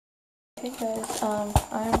Hey guys, I'm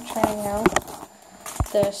trying out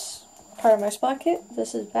this part of my spot kit.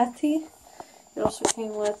 This is bath tea. It also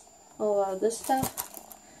came with a lot of this stuff.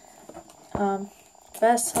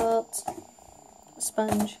 Bath salts,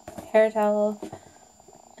 sponge, hair towel,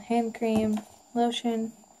 hand cream,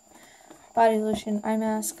 lotion, body lotion, eye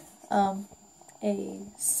mask, a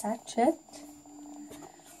sachet,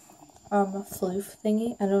 a floof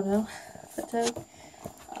thingy, I don't know if it's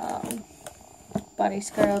body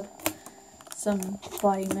scrub, some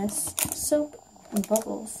body mist, soap, and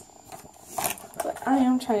bubbles. But I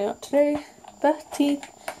am trying out today bath tea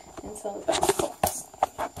and some of the bath salts.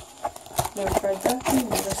 Never tried bath tea,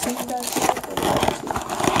 never seen bath tea, or bath tea.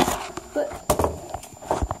 But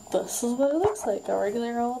this is what it looks like, a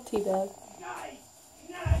regular old tea bag.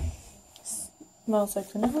 Smells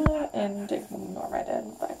like vanilla, and ignore my dad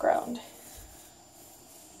in the background.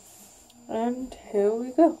 And here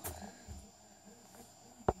we go.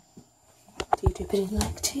 Do you dip it in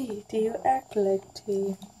like tea? Do you act like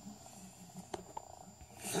tea?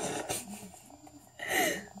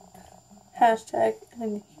 Hashtag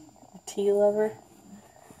I'm a tea lover.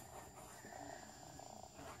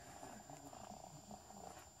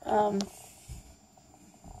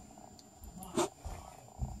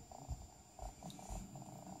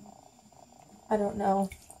 I don't know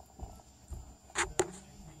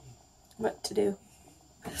what to do.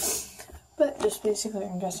 But just basically,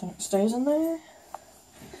 I'm guessing it stays in there.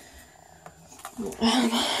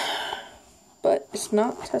 But it's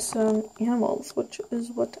not tested on animals, which is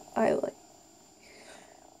what I like.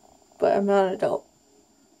 But I'm not an adult.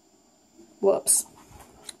 Whoops.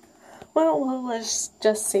 Well, let's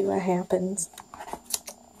just see what happens.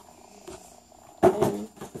 I'm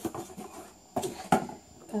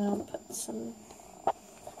gonna put some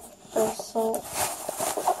bath salt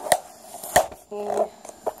and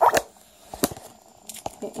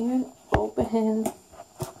can't even open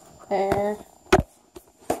there.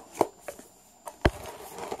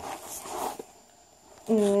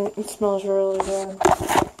 It smells really good.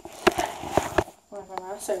 When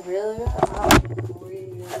I say really good, really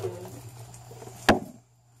good.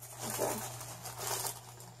 Okay.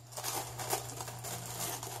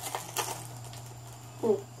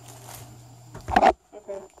 Ooh.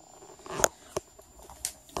 Okay.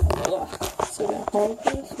 So I'm gonna hold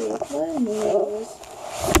this with my nose.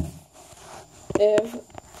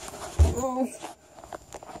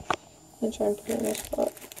 I'm trying to put it in this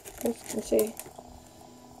spot. As you can see.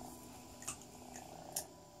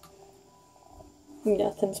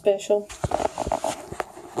 Nothing special.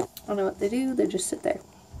 I don't know what they do, they just sit there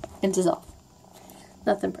and dissolve.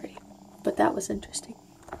 Nothing pretty. But that was interesting.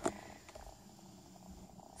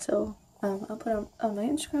 So, I'll put on my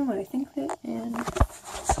Instagram what I think of it, and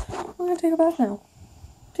I'm gonna take a bath now.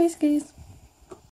 Peace, geese.